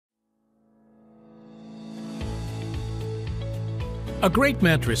A great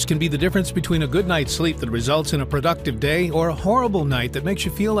mattress can be the difference between a good night's sleep that results in a productive day or a horrible night that makes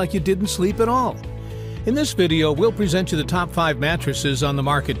you feel like you didn't sleep at all. In this video, we'll present you the top 5 mattresses on the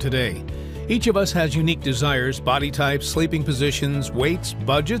market today. Each of us has unique desires, body types, sleeping positions, weights,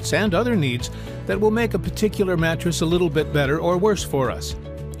 budgets, and other needs that will make a particular mattress a little bit better or worse for us.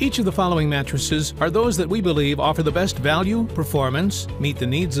 Each of the following mattresses are those that we believe offer the best value, performance, meet the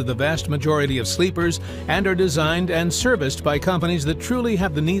needs of the vast majority of sleepers, and are designed and serviced by companies that truly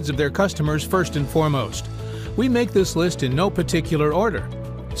have the needs of their customers first and foremost. We make this list in no particular order.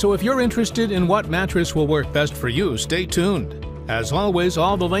 So if you're interested in what mattress will work best for you, stay tuned. As always,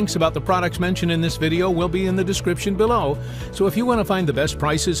 all the links about the products mentioned in this video will be in the description below, so if you want to find the best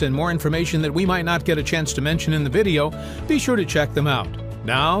prices and more information that we might not get a chance to mention in the video, be sure to check them out.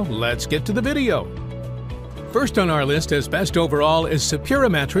 Now, let's get to the video. First on our list as best overall is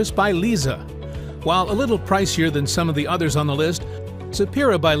Sapira Mattress by Lisa. While a little pricier than some of the others on the list,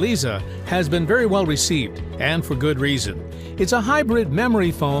 Sapira by Lisa has been very well received, and for good reason. It's a hybrid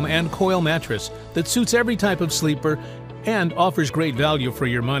memory foam and coil mattress that suits every type of sleeper and offers great value for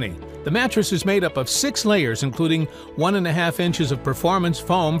your money. The mattress is made up of 6 layers, including 1.5 inches of performance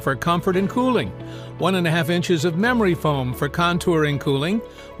foam for comfort and cooling, 1.5 inches of memory foam for contouring cooling,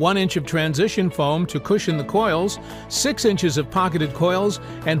 1 inch of transition foam to cushion the coils, 6 inches of pocketed coils,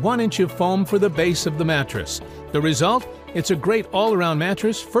 and 1 inch of foam for the base of the mattress. The result? It's a great all-around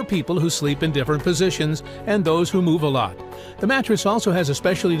mattress for people who sleep in different positions and those who move a lot. The mattress also has a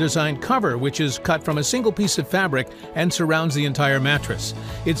specially designed cover which is cut from a single piece of fabric and surrounds the entire mattress.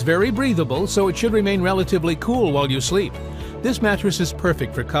 It's very breathable, so it should remain relatively cool while you sleep. This mattress is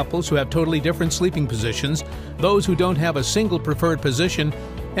perfect for couples who have totally different sleeping positions, those who don't have a single preferred position,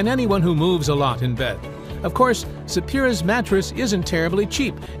 and anyone who moves a lot in bed. Of course, Sapira's mattress isn't terribly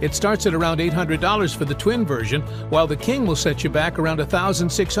cheap. It starts at around $800 for the twin version, while the king will set you back around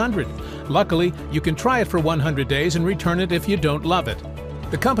 $1,600. Luckily, you can try it for 100 days and return it if you don't love it.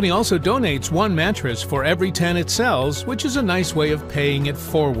 The company also donates 1 mattress for every 10 it sells, which is a nice way of paying it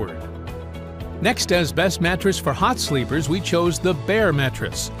forward. Next, as best mattress for hot sleepers, we chose the Bear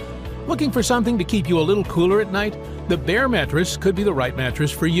mattress. Looking for something to keep you a little cooler at night? The Bear mattress could be the right mattress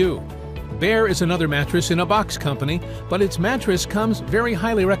for you. Bear is another mattress in a box company, but its mattress comes very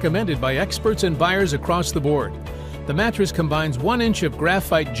highly recommended by experts and buyers across the board. The mattress combines 1 inch of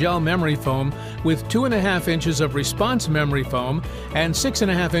graphite gel memory foam with 2.5 inches of response memory foam and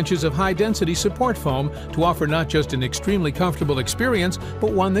 6.5 inches of high-density support foam to offer not just an extremely comfortable experience,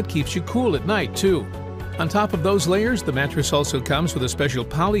 but one that keeps you cool at night, too. On top of those layers, the mattress also comes with a special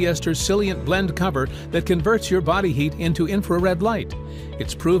polyester Silient blend cover that converts your body heat into infrared light.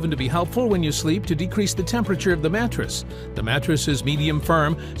 It's proven to be helpful when you sleep to decrease the temperature of the mattress. The mattress is medium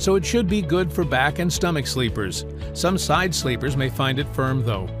firm, so it should be good for back and stomach sleepers. Some side sleepers may find it firm,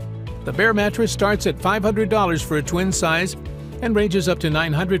 though. The Bear mattress starts at $500 for a twin size and ranges up to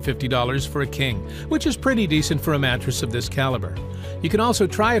 $950 for a king, which is pretty decent for a mattress of this caliber. You can also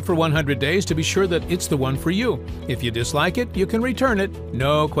try it for 100 days to be sure that it's the one for you. If you dislike it, you can return it,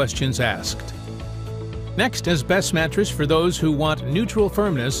 no questions asked. Next, as best mattress for those who want neutral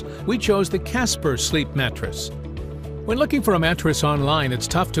firmness, we chose the Casper Sleep Mattress. When looking for a mattress online, it's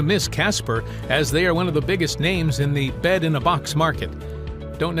tough to miss Casper, as they are one of the biggest names in the bed-in-a-box market.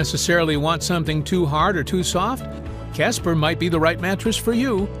 Don't necessarily want something too hard or too soft? Casper might be the right mattress for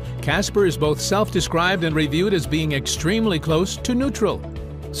you. Casper is both self-described and reviewed as being extremely close to neutral.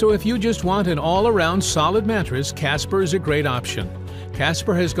 So if you just want an all-around solid mattress, Casper is a great option.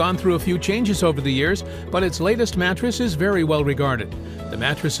 Casper has gone through a few changes over the years, but its latest mattress is very well regarded. The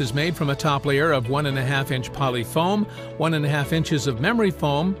mattress is made from a top layer of 1.5 inch poly foam, 1.5 inches of memory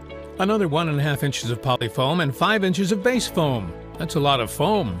foam, another 1.5 inches of poly foam, and 5 inches of base foam. That's a lot of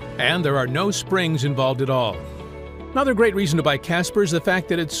foam, and there are no springs involved at all. Another great reason to buy Casper is the fact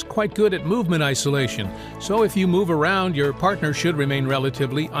that it's quite good at movement isolation, so if you move around, your partner should remain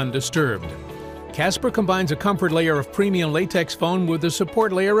relatively undisturbed. Casper combines a comfort layer of premium latex foam with a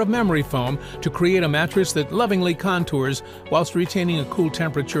support layer of memory foam to create a mattress that lovingly contours whilst retaining a cool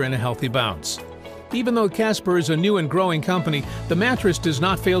temperature and a healthy bounce. Even though Casper is a new and growing company, the mattress does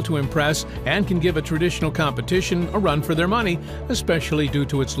not fail to impress and can give a traditional competition a run for their money, especially due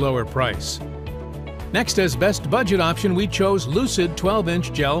to its lower price. Next, as best budget option, we chose Lucid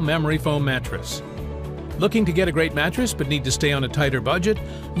 12-inch gel memory foam mattress. Looking to get a great mattress but need to stay on a tighter budget?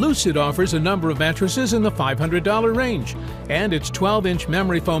 Lucid offers a number of mattresses in the $500 range, and its 12-inch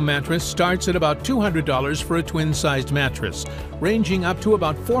memory foam mattress starts at about $200 for a twin-sized mattress, ranging up to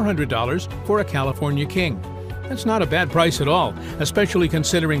about $400 for a California king. That's not a bad price at all, especially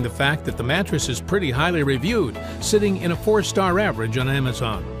considering the fact that the mattress is pretty highly reviewed, sitting in a 4-star average on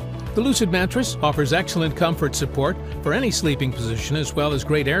Amazon. The Lucid mattress offers excellent comfort support for any sleeping position, as well as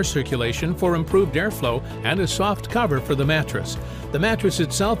great air circulation for improved airflow and a soft cover for the mattress. The mattress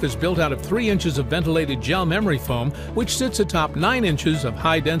itself is built out of 3 inches of ventilated gel memory foam, which sits atop 9 inches of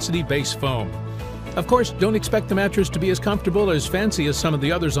high-density base foam. Of course, don't expect the mattress to be as comfortable or as fancy as some of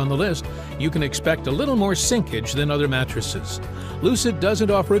the others on the list. You can expect a little more sinkage than other mattresses. Lucid doesn't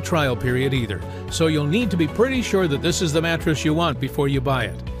offer a trial period either, so you'll need to be pretty sure that this is the mattress you want before you buy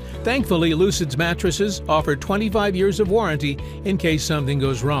it. Thankfully, Lucid's mattresses offer 25 years of warranty in case something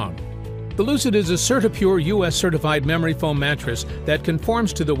goes wrong. The Lucid is a CertaPure US certified memory foam mattress that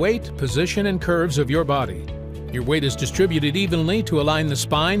conforms to the weight, position, and curves of your body. Your weight is distributed evenly to align the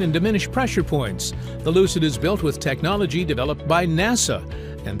spine and diminish pressure points. The Lucid is built with technology developed by NASA,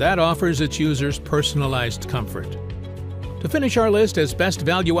 and that offers its users personalized comfort. To finish our list, as best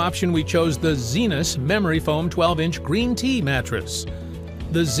value option, we chose the Zenus Memory Foam 12-inch Green Tea mattress.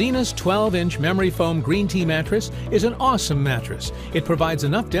 The Zenus 12-inch Memory Foam Green Tea mattress is an awesome mattress. It provides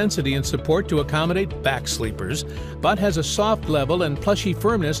enough density and support to accommodate back sleepers, but has a soft level and plushy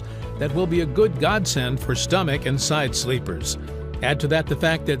firmness that will be a good godsend for stomach and side sleepers. Add to that the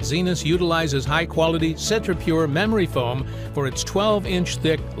fact that Zenus utilizes high-quality CertaPure memory foam for its 12-inch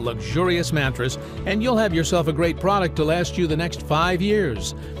thick, luxurious mattress, and you'll have yourself a great product to last you the next 5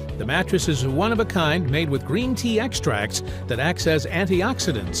 years. The mattress is one of a kind, made with green tea extracts that acts as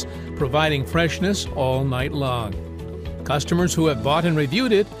antioxidants, providing freshness all night long. Customers who have bought and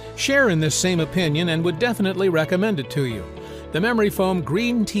reviewed it share in this same opinion and would definitely recommend it to you. The Memory Foam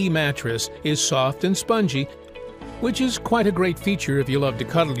Green Tea mattress is soft and spongy, which is quite a great feature if you love to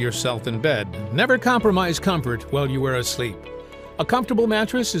cuddle yourself in bed. Never compromise comfort while you are asleep. A comfortable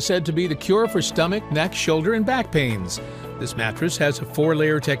mattress is said to be the cure for stomach, neck, shoulder, and back pains. This mattress has a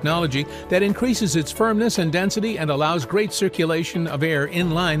 4-layer technology that increases its firmness and density and allows great circulation of air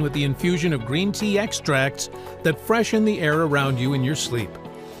in line with the infusion of green tea extracts that freshen the air around you in your sleep.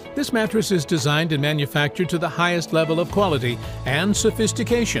 This mattress is designed and manufactured to the highest level of quality and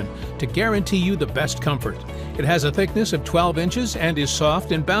sophistication to guarantee you the best comfort. It has a thickness of 12 inches and is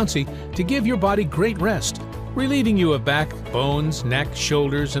soft and bouncy to give your body great rest, relieving you of back, bones, neck,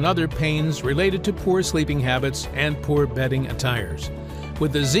 shoulders, and other pains related to poor sleeping habits and poor bedding attires.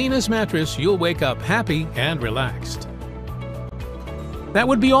 With the Zenus mattress, you'll wake up happy and relaxed. That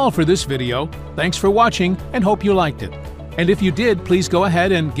would be all for this video. Thanks for watching and hope you liked it. And if you did, please go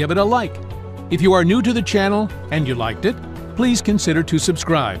ahead and give it a like. If you are new to the channel and you liked it, please consider to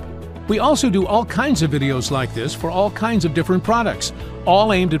subscribe. We also do all kinds of videos like this for all kinds of different products,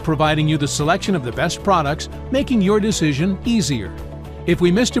 all aimed at providing you the selection of the best products, making your decision easier. If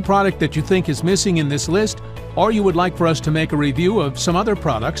we missed a product that you think is missing in this list, or you would like for us to make a review of some other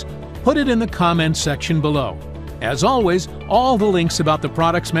products, put it in the comments section below. As always, all the links about the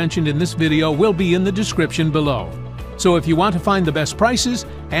products mentioned in this video will be in the description below. So if you want to find the best prices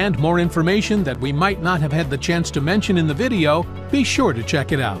and more information that we might not have had the chance to mention in the video, be sure to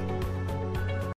check it out.